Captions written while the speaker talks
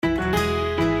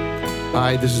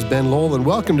Hi, this is Ben Lowell, and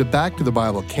welcome to Back to the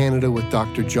Bible Canada with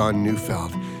Dr. John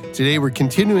Neufeld. Today we're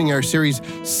continuing our series,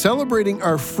 Celebrating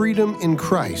Our Freedom in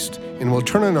Christ, and we'll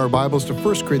turn in our Bibles to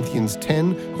 1 Corinthians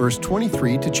 10, verse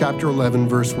 23 to chapter 11,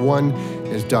 verse 1,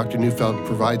 as Dr. Neufeld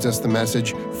provides us the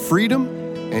message, Freedom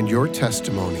and Your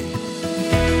Testimony.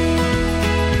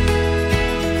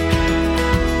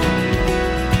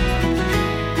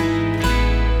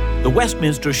 The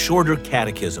Westminster Shorter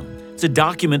Catechism. It's a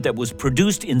document that was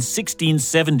produced in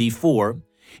 1674.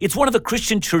 It's one of the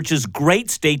Christian Church's great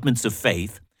statements of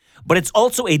faith, but it's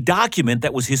also a document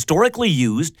that was historically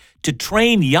used to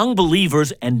train young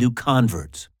believers and new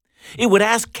converts. It would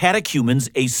ask catechumens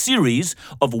a series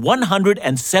of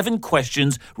 107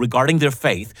 questions regarding their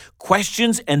faith,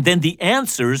 questions and then the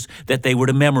answers that they were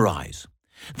to memorize.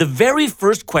 The very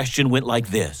first question went like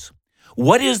this: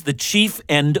 what is the chief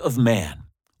end of man?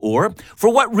 Or,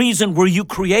 for what reason were you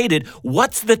created?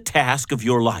 What's the task of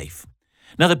your life?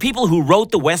 Now, the people who wrote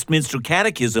the Westminster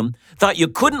Catechism thought you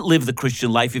couldn't live the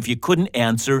Christian life if you couldn't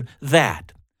answer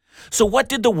that. So what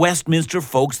did the Westminster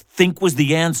folks think was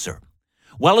the answer?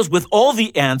 Well, as with all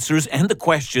the answers and the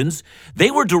questions, they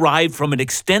were derived from an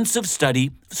extensive study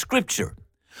of Scripture.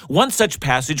 One such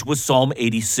passage was Psalm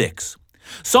 86.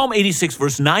 Psalm 86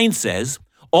 verse 9 says,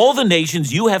 "All the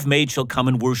nations you have made shall come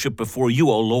and worship before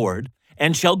you, O Lord,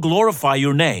 and shall glorify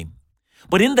your name."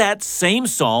 But in that same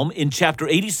psalm, in chapter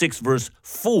 86, verse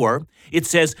 4, it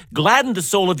says, "Gladden the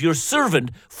soul of your servant,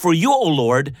 for you, O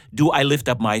Lord, do I lift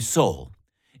up my soul."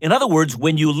 In other words,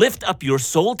 when you lift up your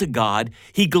soul to God,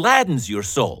 He gladdens your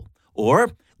soul. Or,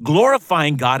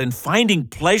 glorifying God and finding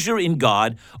pleasure in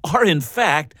God are, in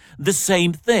fact, the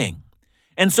same thing.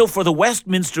 And so for the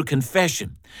Westminster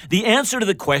Confession, the answer to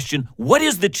the question, what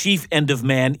is the chief end of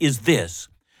man, is this: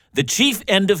 the chief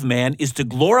end of man is to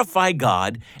glorify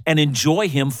God and enjoy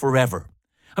Him forever.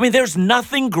 I mean, there's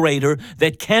nothing greater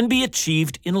that can be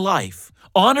achieved in life.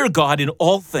 Honor God in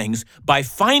all things by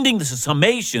finding the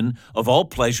summation of all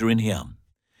pleasure in Him.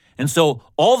 And so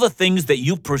all the things that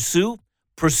you pursue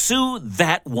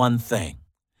that one thing.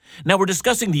 Now, we're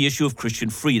discussing the issue of Christian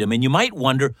freedom, and you might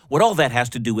wonder what all that has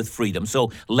to do with freedom.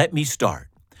 So let me start.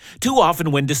 Too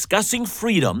often when discussing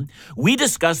freedom, we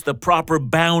discuss the proper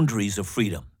boundaries of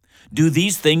freedom. Do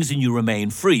these things and you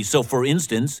remain free. So, for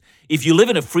instance, if you live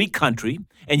in a free country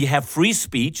and you have free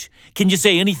speech, can you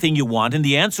say anything you want? And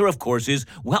the answer, of course, is,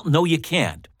 well, no, you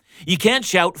can't. You can't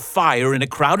shout fire in a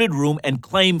crowded room and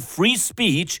claim free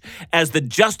speech as the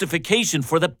justification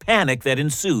for the panic that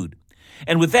ensued.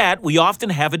 And with that, we often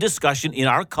have a discussion in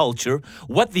our culture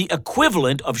what the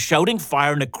equivalent of shouting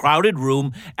fire in a crowded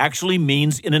room actually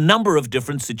means in a number of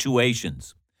different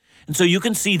situations. And so you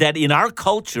can see that in our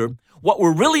culture, what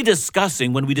we're really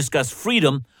discussing when we discuss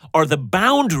freedom are the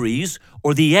boundaries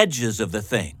or the edges of the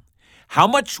thing. How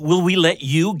much will we let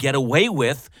you get away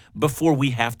with before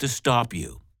we have to stop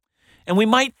you? And we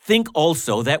might think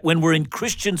also that when we're in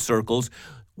Christian circles,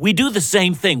 we do the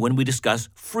same thing when we discuss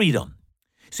freedom.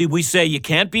 See, we say you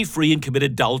can't be free and commit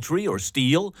adultery or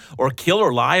steal or kill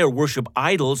or lie or worship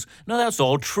idols. No, that's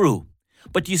all true.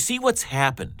 But you see what's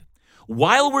happened?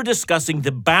 While we're discussing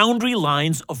the boundary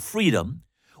lines of freedom,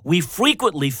 we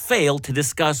frequently fail to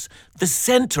discuss the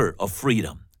center of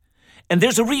freedom. And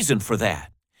there's a reason for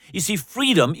that. You see,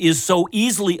 freedom is so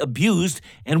easily abused,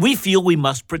 and we feel we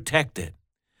must protect it.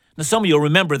 Now, some of you will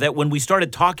remember that when we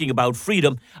started talking about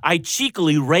freedom, I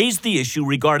cheekily raised the issue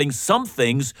regarding some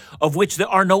things of which there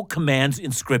are no commands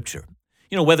in Scripture.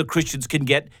 You know, whether Christians can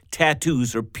get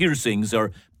tattoos or piercings,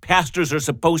 or pastors are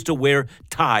supposed to wear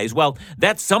ties. Well,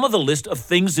 that's some of the list of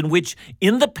things in which,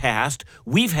 in the past,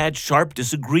 we've had sharp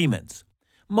disagreements.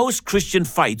 Most Christian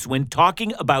fights when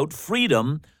talking about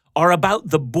freedom are about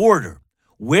the border,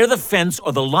 where the fence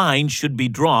or the line should be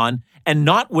drawn, and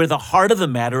not where the heart of the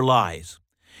matter lies.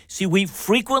 See, we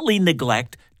frequently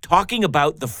neglect talking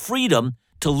about the freedom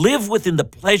to live within the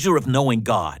pleasure of knowing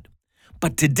God.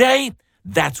 But today,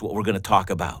 that's what we're going to talk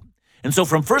about. And so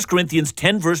from 1 Corinthians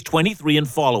 10, verse 23 and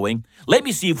following, let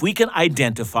me see if we can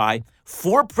identify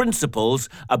 4 principles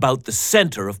about the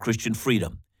center of Christian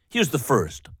freedom. Here's the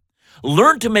first.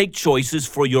 Learn to make choices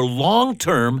for your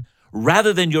long-term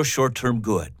rather than your short-term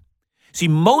good. See,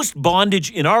 most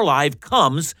bondage in our life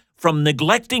comes from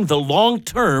neglecting the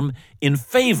long-term in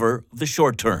favor of the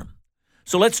short-term.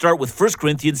 So let's start with 1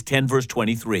 Corinthians 10, verse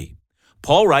 23.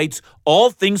 Paul writes, "All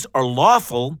things are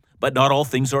lawful, but not all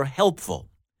things are helpful."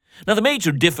 Now, the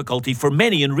major difficulty for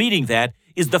many in reading that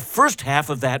is the first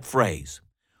half of that phrase.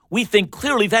 We think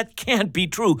clearly that can't be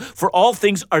true, for all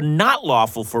things are not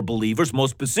lawful for believers.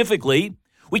 Most specifically,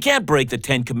 we can't break the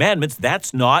 10 Commandments.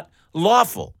 That's not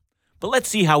lawful. But let's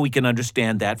see how we can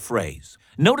understand that phrase.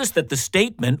 Notice that the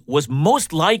statement was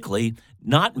most likely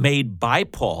not made by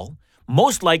Paul.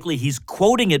 Most likely he's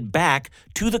quoting it back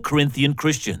to the Corinthian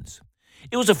Christians.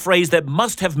 It was a phrase that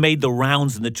must have made the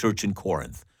rounds in the church in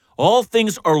Corinth. All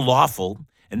things are lawful,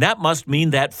 and that must mean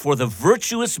that for the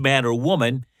virtuous man or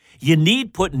woman, you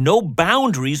need put no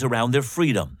boundaries around their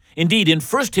freedom. Indeed, in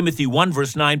 1 Timothy 1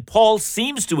 verse 9, Paul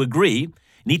seems to agree,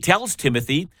 and he tells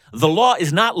Timothy, the law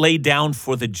is not laid down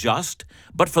for the just,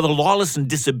 but for the lawless and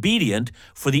disobedient,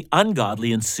 for the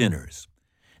ungodly and sinners.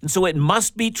 And so it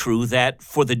must be true that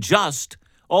for the just,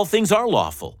 all things are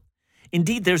lawful.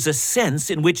 Indeed, there's a sense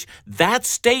in which that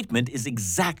statement is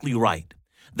exactly right.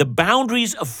 The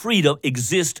boundaries of freedom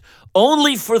exist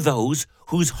only for those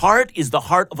whose heart is the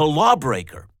heart of a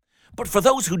lawbreaker. But for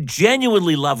those who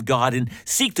genuinely love God and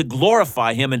seek to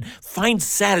glorify Him and find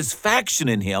satisfaction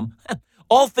in Him,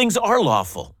 all things are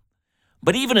lawful.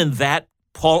 But even in that,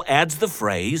 Paul adds the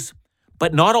phrase,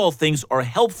 but not all things are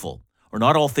helpful, or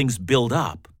not all things build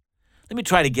up. Let me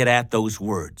try to get at those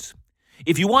words.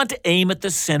 If you want to aim at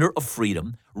the center of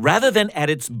freedom, rather than at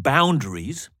its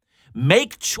boundaries,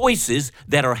 make choices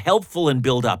that are helpful and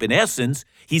build up. In essence,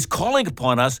 he's calling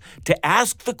upon us to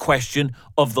ask the question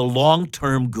of the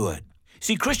long-term good.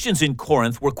 See, Christians in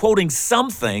Corinth were quoting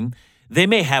something they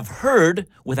may have heard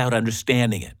without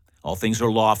understanding it. All things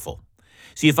are lawful.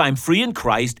 See, if I'm free in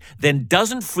Christ, then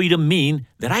doesn't freedom mean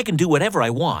that I can do whatever I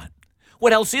want?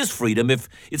 What else is freedom if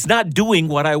it's not doing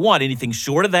what I want? Anything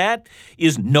short of that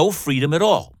is no freedom at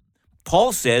all.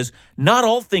 Paul says, not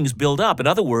all things build up. In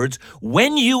other words,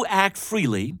 when you act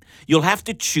freely, you'll have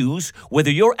to choose whether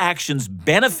your actions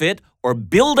benefit or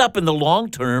build up in the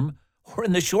long term or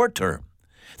in the short term.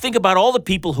 Think about all the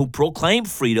people who proclaim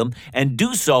freedom and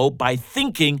do so by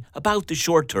thinking about the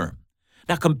short term.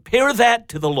 Now compare that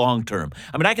to the long term.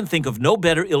 I can think of no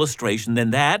better illustration than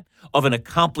that of an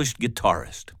accomplished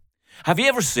guitarist. Have you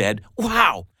ever said,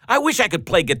 wow, I wish I could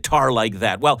play guitar like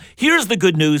that? Well, here's the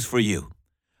good news for you.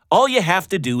 All you have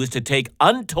to do is to take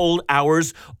untold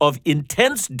hours of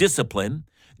intense discipline,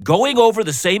 going over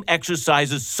the same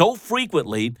exercises so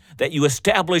frequently that you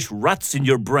establish ruts in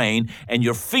your brain and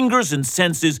your fingers and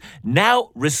senses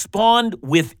now respond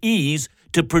with ease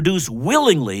to produce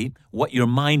willingly what your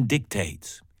mind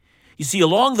dictates. You see,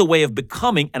 along the way of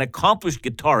becoming an accomplished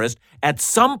guitarist, at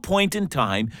some point in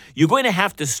time, you're going to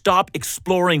have to stop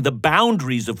exploring the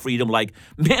boundaries of freedom like,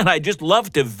 man, I just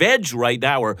love to veg right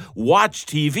now or watch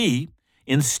TV.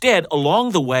 Instead,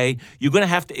 along the way, you're going to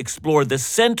have to explore the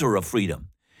center of freedom.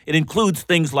 It includes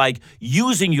things like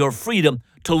using your freedom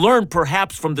to learn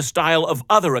perhaps from the style of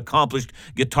other accomplished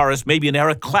guitarists, maybe an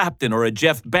Eric Clapton or a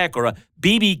Jeff Beck or a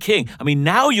B.B. King.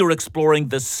 Now you're exploring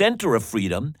the center of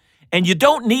freedom, and you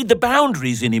don't need the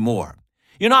boundaries anymore.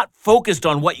 You're not focused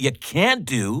on what you can't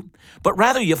do, but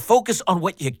rather you focus on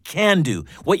what you can do,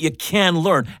 what you can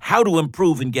learn, how to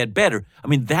improve and get better.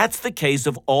 That's the case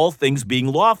of all things being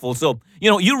lawful. So,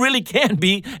 you really can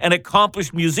be an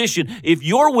accomplished musician if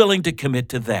you're willing to commit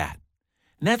to that.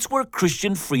 And that's where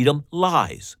Christian freedom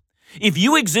lies. If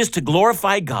you exist to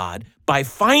glorify God by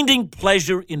finding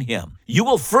pleasure in Him, you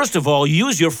will first of all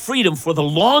use your freedom for the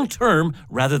long term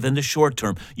rather than the short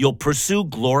term. You'll pursue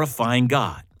glorifying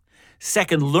God.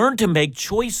 Second, learn to make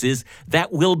choices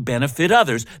that will benefit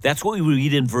others. That's what we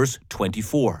read in verse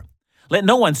 24. Let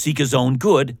no one seek his own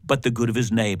good, but the good of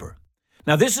his neighbor.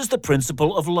 Now, this is the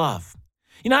principle of love.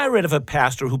 I read of a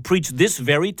pastor who preached this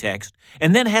very text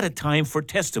and then had a time for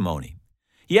testimony.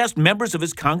 He asked members of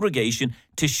his congregation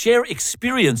to share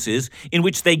experiences in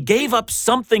which they gave up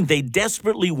something they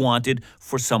desperately wanted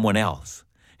for someone else.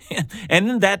 And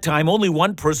in that time, only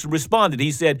one person responded.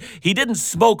 He said he didn't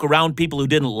smoke around people who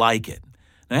didn't like it.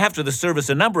 Now, after the service,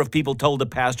 a number of people told the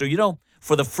pastor,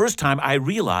 for the first time I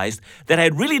realized that I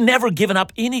had really never given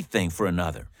up anything for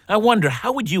another. I wonder,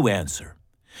 how would you answer?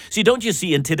 See, don't you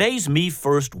see, in today's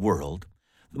me-first world,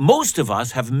 most of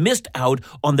us have missed out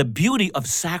on the beauty of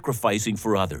sacrificing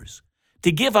for others.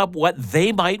 To give up what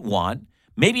they might want,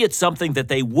 maybe it's something that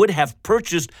they would have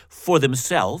purchased for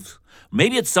themselves,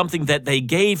 maybe it's something that they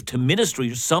gave to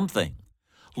ministry or something.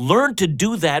 Learn to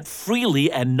do that freely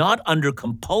and not under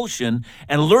compulsion,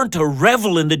 and learn to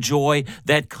revel in the joy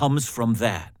that comes from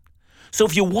that. So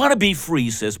if you want to be free,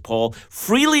 says Paul,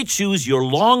 freely choose your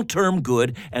long-term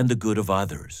good and the good of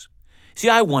others. See,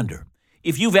 I wonder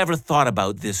if you've ever thought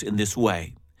about this in this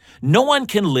way. No one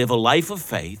can live a life of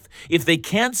faith if they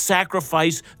can't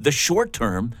sacrifice the short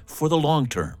term for the long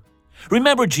term.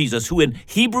 Remember Jesus, who in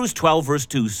Hebrews 12 verse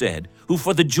 2 said, who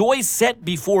for the joy set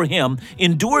before him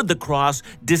endured the cross,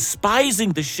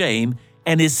 despising the shame,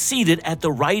 and is seated at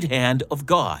the right hand of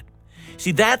God.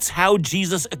 See, that's how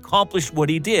Jesus accomplished what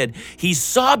he did. He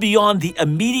saw beyond the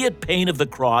immediate pain of the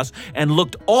cross and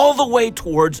looked all the way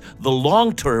towards the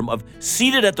long term of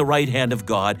seated at the right hand of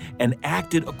God and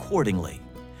acted accordingly.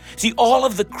 See, all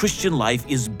of the Christian life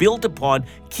is built upon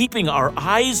keeping our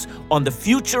eyes on the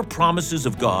future promises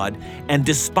of God and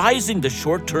despising the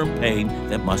short-term pain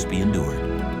that must be endured.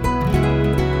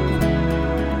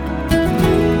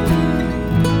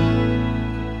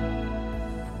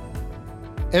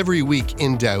 Every week,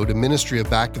 In Doubt, a ministry of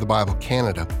Back to the Bible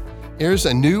Canada, airs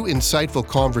a new, insightful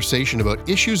conversation about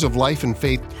issues of life and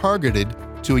faith targeted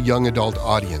to a young adult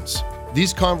audience.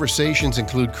 These conversations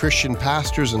include Christian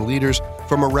pastors and leaders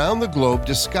from around the globe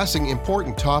discussing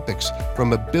important topics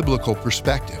from a biblical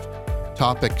perspective.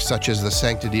 Topics such as the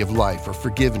sanctity of life or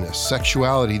forgiveness,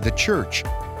 sexuality, the church,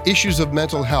 issues of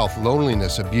mental health,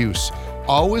 loneliness, abuse,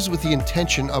 always with the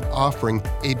intention of offering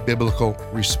a biblical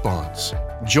response.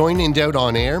 Join In Doubt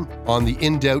on air on the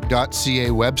indoubt.ca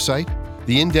website,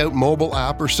 the In Doubt mobile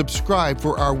app, or subscribe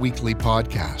for our weekly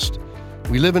podcast.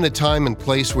 We live in a time and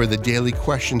place where the daily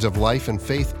questions of life and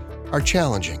faith are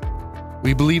challenging.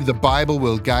 We believe the Bible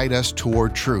will guide us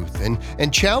toward truth and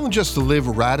challenge us to live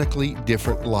radically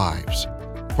different lives.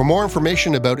 For more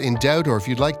information about In Doubt, or if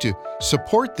you'd like to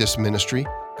support this ministry,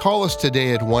 call us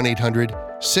today at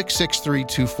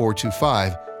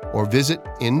 1-800-663-2425 or visit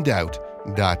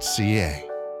indoubt.ca.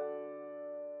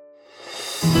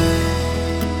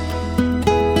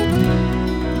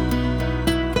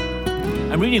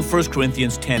 I'm reading 1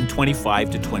 Corinthians 10,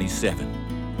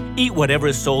 25-27. Eat whatever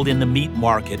is sold in the meat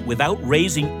market without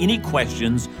raising any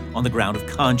questions on the ground of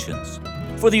conscience.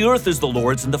 For the earth is the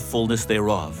Lord's and the fullness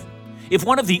thereof. If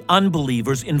one of the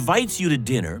unbelievers invites you to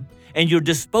dinner and you're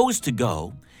disposed to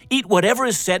go, eat whatever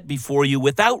is set before you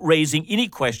without raising any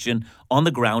question on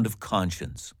the ground of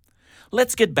conscience.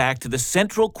 Let's get back to the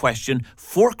central question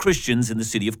for Christians in the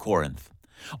city of Corinth.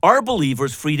 Are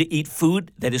believers free to eat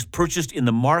food that is purchased in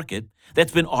the market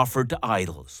that's been offered to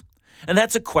idols? And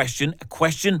that's a question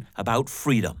about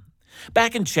freedom.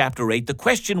 Back in chapter 8, the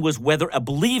question was whether a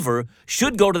believer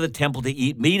should go to the temple to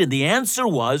eat meat, and the answer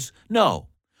was no.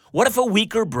 What if a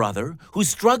weaker brother who's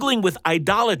struggling with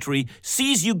idolatry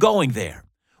sees you going there?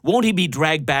 Won't he be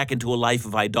dragged back into a life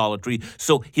of idolatry?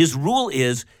 So his rule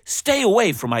is stay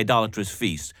away from idolatrous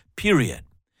feasts, period.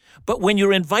 But when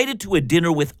you're invited to a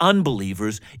dinner with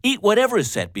unbelievers, eat whatever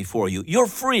is set before you. You're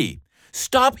free.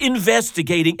 Stop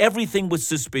investigating everything with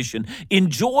suspicion.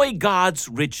 Enjoy God's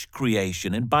rich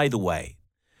creation. And by the way,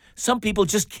 some people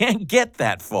just can't get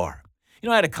that far.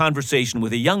 I had a conversation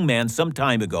with a young man some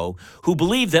time ago who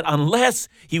believed that unless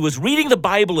he was reading the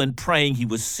Bible and praying, he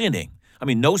was sinning.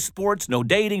 No sports, no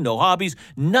dating, no hobbies,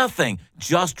 nothing,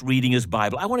 just reading his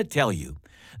Bible. I want to tell you,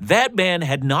 that man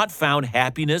had not found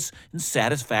happiness and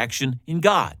satisfaction in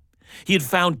God. He had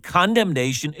found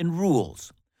condemnation in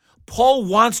rules. Paul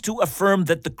wants to affirm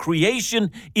that the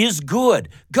creation is good.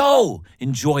 Go,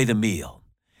 enjoy the meal.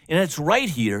 And it's right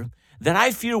here that I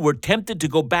fear we're tempted to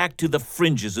go back to the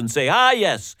fringes and say,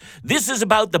 yes, this is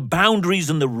about the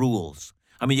boundaries and the rules.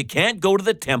 You can't go to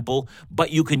the temple, but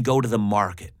you can go to the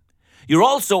market. You're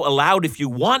also allowed, if you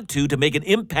want to make an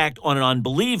impact on an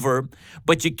unbeliever,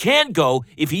 but you can't go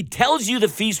if he tells you the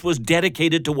feast was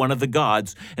dedicated to one of the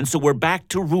gods. And so we're back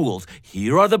to rules.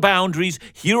 Here are the boundaries.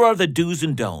 Here are the do's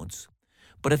and don'ts.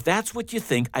 But if that's what you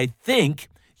think, I think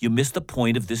you miss the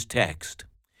point of this text.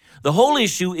 The whole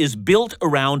issue is built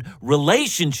around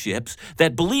relationships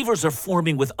that believers are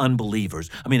forming with unbelievers.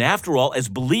 After all, as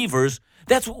believers,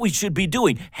 that's what we should be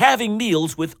doing, having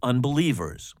meals with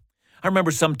unbelievers. I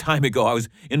remember some time ago, I was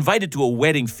invited to a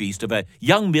wedding feast of a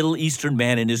young Middle Eastern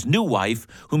man and his new wife,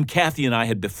 whom Kathy and I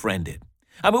had befriended.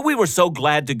 We were so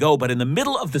glad to go, but in the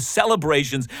middle of the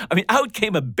celebrations, out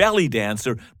came a belly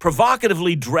dancer,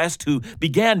 provocatively dressed, who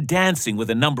began dancing with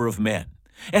a number of men.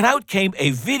 And out came a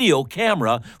video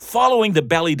camera following the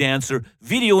belly dancer,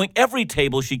 videoing every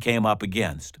table she came up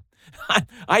against.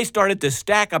 I started to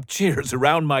stack up chairs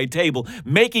around my table,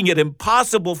 making it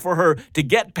impossible for her to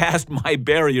get past my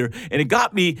barrier. And it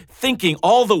got me thinking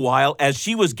all the while as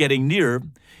she was getting nearer,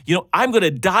 I'm going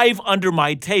to dive under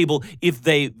my table if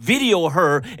they video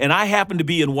her and I happen to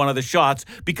be in one of the shots,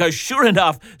 because sure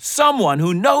enough, someone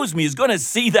who knows me is going to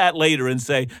see that later and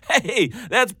say, hey,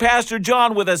 that's Pastor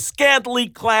John with a scantily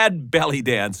clad belly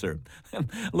dancer.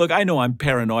 Look, I know I'm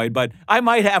paranoid, but I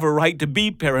might have a right to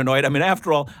be paranoid.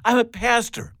 After all, I'm a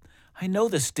pastor. I know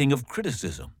the sting of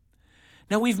criticism.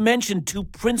 Now, we've mentioned two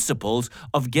principles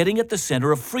of getting at the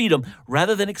center of freedom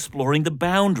rather than exploring the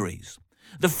boundaries.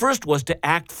 The first was to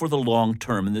act for the long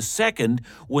term, and the second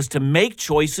was to make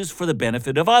choices for the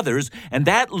benefit of others, and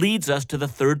that leads us to the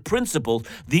third principle.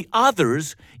 The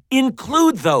others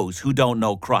include those who don't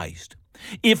know Christ.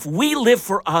 If we live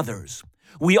for others,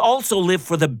 we also live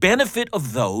for the benefit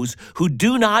of those who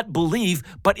do not believe,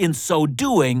 but in so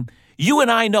doing, you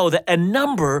and I know that a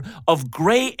number of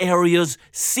gray areas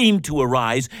seem to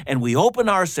arise, and we open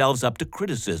ourselves up to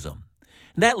criticism.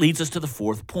 And that leads us to the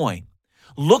fourth point.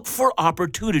 Look for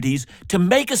opportunities to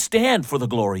make a stand for the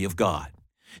glory of God.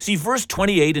 See, verse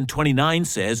 28 and 29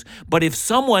 says, "But if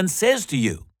someone says to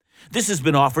you, 'This has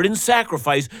been offered in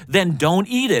sacrifice,' then don't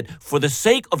eat it, for the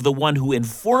sake of the one who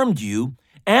informed you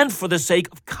and for the sake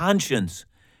of conscience."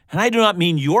 And I do not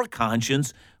mean your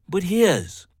conscience, but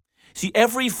his. See,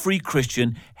 every free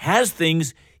Christian has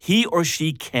things he or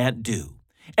she can't do,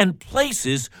 and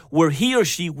places where he or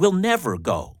she will never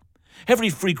go.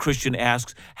 Every free Christian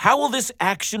asks, how will this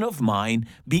action of mine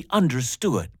be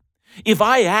understood? If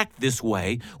I act this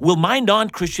way, will my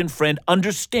non-Christian friend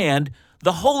understand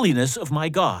the holiness of my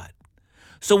God?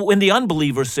 So when the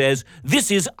unbeliever says, "This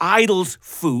is idols'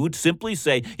 food," simply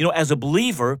say, as a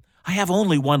believer, I have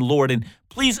only one Lord, and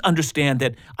please understand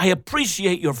that I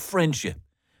appreciate your friendship,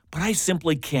 but I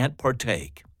simply can't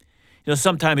partake.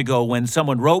 Some time ago when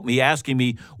someone wrote me asking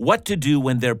me what to do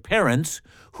when their parents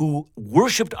who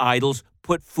worshiped idols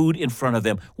put food in front of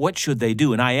them, what should they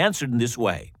do? And I answered in this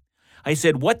way. I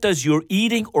said, what does your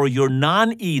eating or your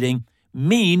non-eating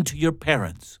mean to your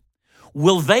parents?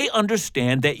 Will they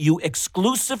understand that you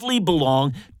exclusively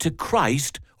belong to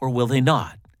Christ, or will they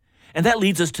not? And that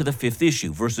leads us to the fifth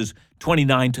issue, verses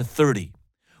 29 to 30.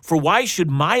 For why should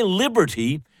my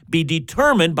liberty be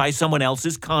determined by someone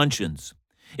else's conscience?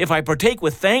 If I partake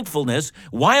with thankfulness,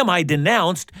 why am I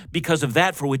denounced because of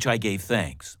that for which I gave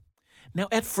thanks? Now,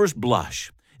 at first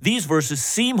blush, these verses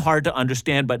seem hard to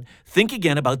understand, but think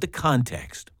again about the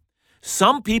context.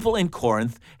 Some people in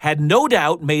Corinth had no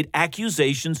doubt made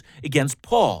accusations against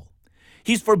Paul.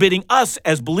 He's forbidding us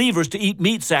as believers to eat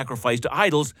meat sacrificed to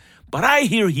idols, but I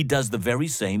hear he does the very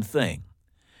same thing.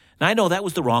 Now, I know that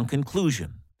was the wrong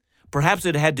conclusion. Perhaps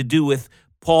it had to do with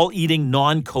Paul eating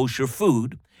non-kosher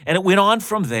food, and it went on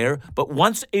from there, but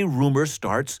once a rumor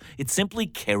starts, it simply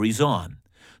carries on.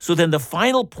 So then the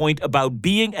final point about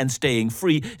being and staying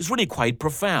free is really quite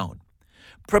profound.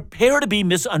 Prepare to be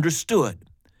misunderstood,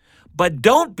 but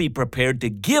don't be prepared to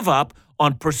give up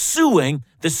on pursuing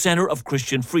the center of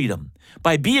Christian freedom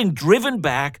by being driven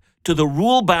back to the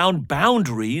rule-bound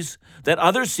boundaries that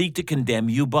others seek to condemn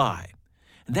you by.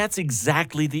 And that's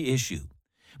exactly the issue.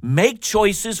 Make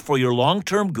choices for your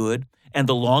long-term good and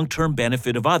the long-term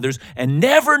benefit of others, and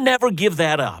never give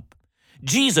that up.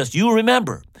 Jesus, you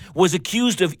remember, was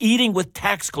accused of eating with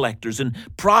tax collectors and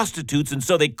prostitutes, and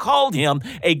so they called him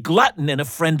a glutton and a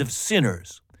friend of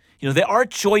sinners. There are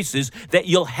choices that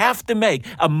you'll have to make,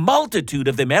 a multitude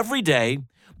of them every day,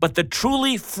 but the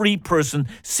truly free person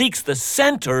seeks the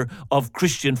center of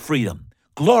Christian freedom,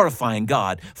 glorifying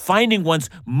God, finding one's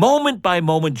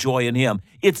moment-by-moment joy in Him.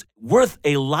 It's worth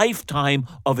a lifetime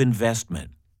of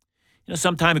investment.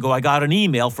 Some time ago, I got an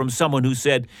email from someone who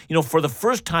said, for the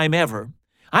first time ever,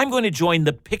 I'm going to join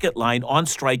the picket line on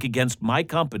strike against my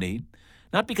company,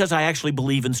 not because I actually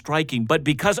believe in striking, but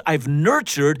because I've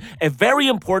nurtured a very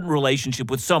important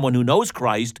relationship with someone who knows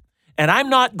Christ, and I'm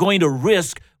not going to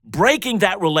risk breaking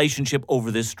that relationship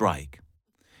over this strike.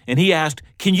 And he asked,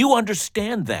 can you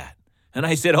understand that? And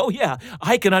I said, oh yeah,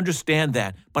 I can understand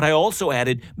that. But I also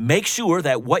added, make sure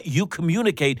that what you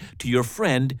communicate to your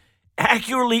friend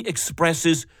accurately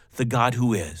expresses the God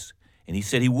who is. And he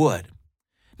said he would.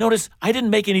 Notice, I didn't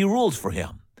make any rules for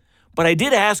him, but I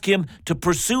did ask him to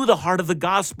pursue the heart of the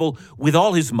gospel with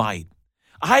all his might.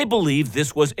 I believe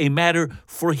this was a matter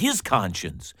for his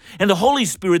conscience and the Holy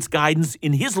Spirit's guidance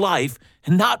in his life,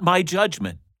 and not my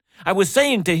judgment. I was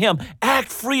saying to him, act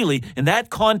freely. In that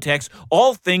context,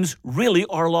 all things really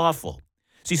are lawful.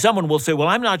 See, someone will say, well,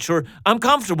 I'm not sure I'm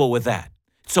comfortable with that.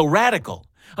 It's so radical.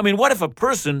 What if a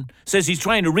person says he's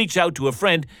trying to reach out to a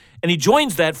friend and he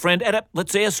joins that friend at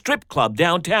let's say, a strip club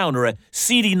downtown or a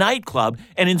seedy nightclub,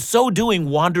 and in so doing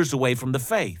wanders away from the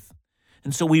faith?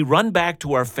 And so we run back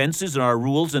to our fences and our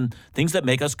rules and things that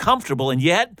make us comfortable and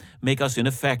yet make us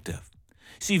ineffective.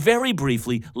 See, very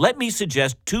briefly, let me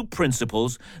suggest two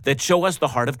principles that show us the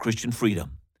heart of Christian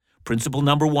freedom. Principle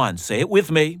number one, say it with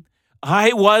me.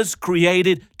 I was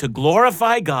created to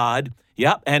glorify God,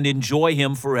 and enjoy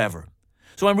Him forever.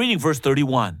 So I'm reading verse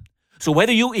 31. So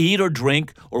whether you eat or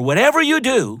drink or whatever you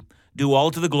do all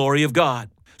to the glory of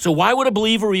God. So why would a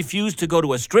believer refuse to go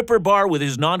to a stripper bar with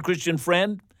his non-Christian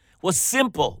friend? Well,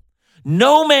 simple.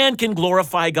 No man can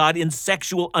glorify God in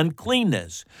sexual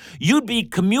uncleanness. You'd be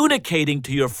communicating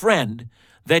to your friend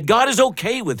that God is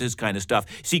okay with this kind of stuff.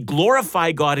 See,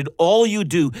 glorify God in all you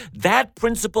do. That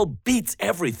principle beats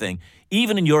everything,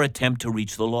 even in your attempt to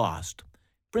reach the lost.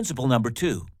 Principle number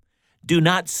 2, do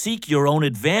not seek your own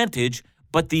advantage,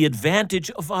 but the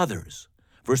advantage of others.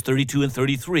 Verse 32 and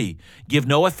 33, give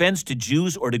no offense to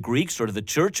Jews or to Greeks or to the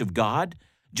church of God,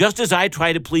 just as I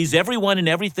try to please everyone in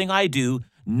everything I do,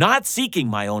 not seeking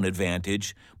my own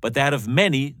advantage, but that of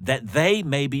many, that they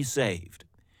may be saved.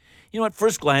 You know, at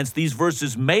first glance, these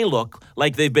verses may look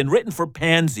like they've been written for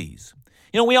pansies.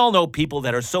 You know, we all know people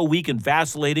that are so weak and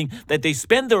vacillating that they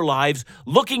spend their lives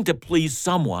looking to please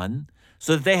someone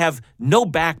so that they have no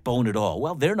backbone at all.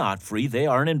 Well, they're not free. They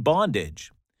aren't in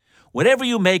bondage. Whatever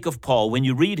you make of Paul, when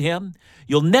you read him,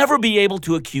 you'll never be able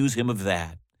to accuse him of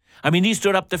that. I mean, he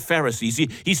stood up to Pharisees.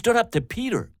 He stood up to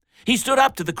Peter. He stood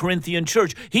up to the Corinthian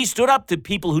church. He stood up to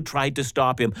people who tried to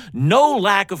stop him. No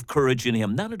lack of courage in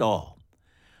him, none at all.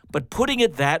 But putting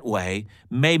it that way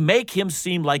may make him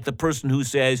seem like the person who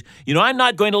says, you know, I'm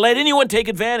not going to let anyone take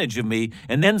advantage of me,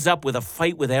 and ends up with a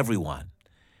fight with everyone.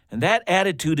 And that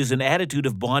attitude is an attitude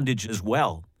of bondage as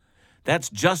well. That's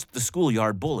just the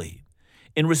schoolyard bully.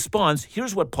 In response,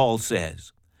 here's what Paul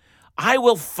says. I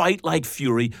will fight like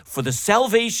fury for the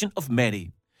salvation of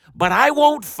many, but I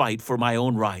won't fight for my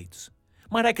own rights.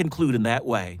 Might I conclude in that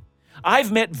way?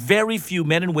 I've met very few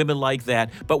men and women like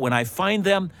that, but when I find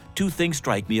them, 2 things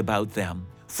strike me about them.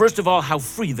 First of all, how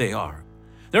free they are.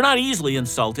 They're not easily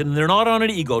insulted, and they're not on an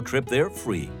ego trip. They're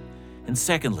free. And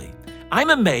secondly,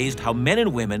 I'm amazed how men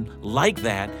and women like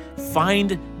that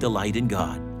find delight in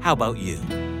God. How about you?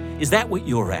 Is that what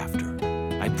you're after?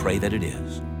 I pray that it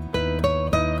is.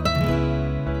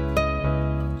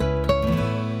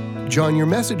 John, your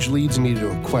message leads me to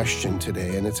a question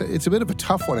today, and it's a bit of a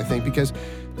tough one, I think, because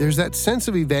there's that sense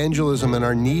of evangelism and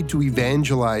our need to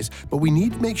evangelize, but we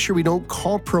need to make sure we don't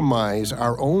compromise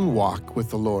our own walk with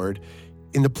the Lord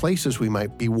in the places we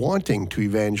might be wanting to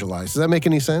evangelize. Does that make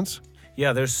any sense?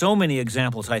 Yeah, there's so many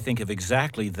examples, I think, of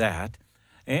exactly that.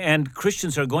 And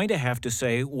Christians are going to have to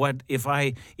say, what if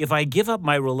I give up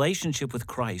my relationship with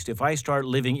Christ, if I start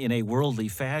living in a worldly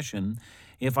fashion,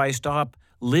 if I stop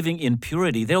living in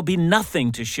purity, there'll be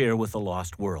nothing to share with the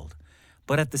lost world.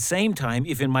 But at the same time,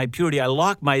 if in my purity I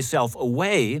lock myself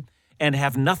away and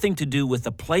have nothing to do with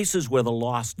the places where the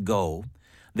lost go,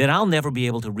 then I'll never be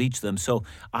able to reach them. So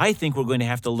I think we're going to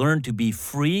have to learn to be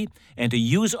free and to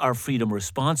use our freedom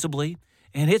responsibly.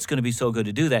 And it's going to be so good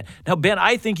to do that. Now, Ben,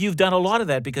 I think you've done a lot of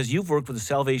that because you've worked with the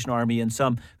Salvation Army in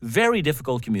some very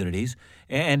difficult communities,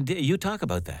 and you talk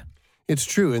about that. It's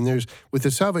true. And with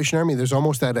the Salvation Army, there's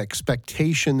almost that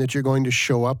expectation that you're going to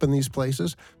show up in these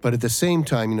places. But at the same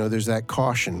time, there's that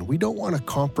caution. We don't want to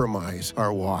compromise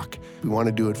our walk. We want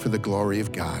to do it for the glory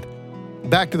of God.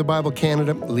 Back to the Bible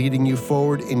Canada, leading you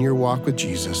forward in your walk with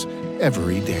Jesus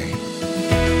every day.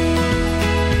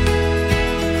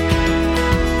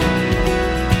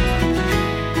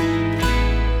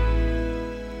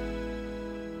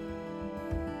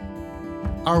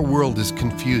 Our world is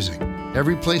confusing.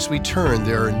 Every place we turn,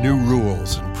 there are new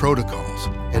rules and protocols,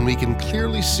 and we can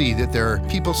clearly see that there are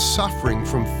people suffering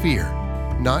from fear,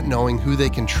 not knowing who they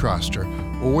can trust or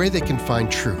where they can find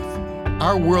truth.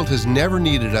 Our world has never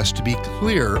needed us to be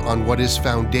clear on what is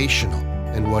foundational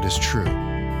and what is true.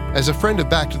 As a friend of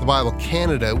Back to the Bible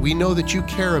Canada, we know that you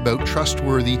care about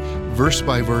trustworthy,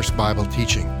 verse-by-verse Bible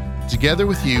teaching. Together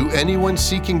with you, anyone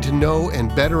seeking to know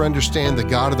and better understand the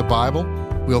God of the Bible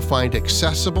will find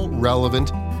accessible,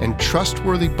 relevant, and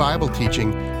trustworthy Bible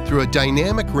teaching through a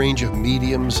dynamic range of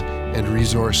mediums and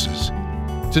resources.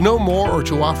 To know more or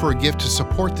to offer a gift to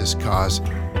support this cause,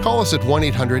 call us at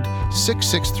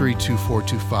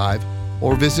 1-800-663-2425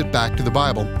 or visit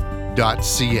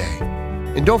backtothebible.ca.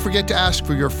 And don't forget to ask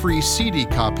for your free CD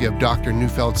copy of Dr.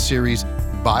 Neufeld's series,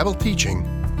 Bible Teaching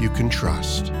You Can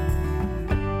Trust.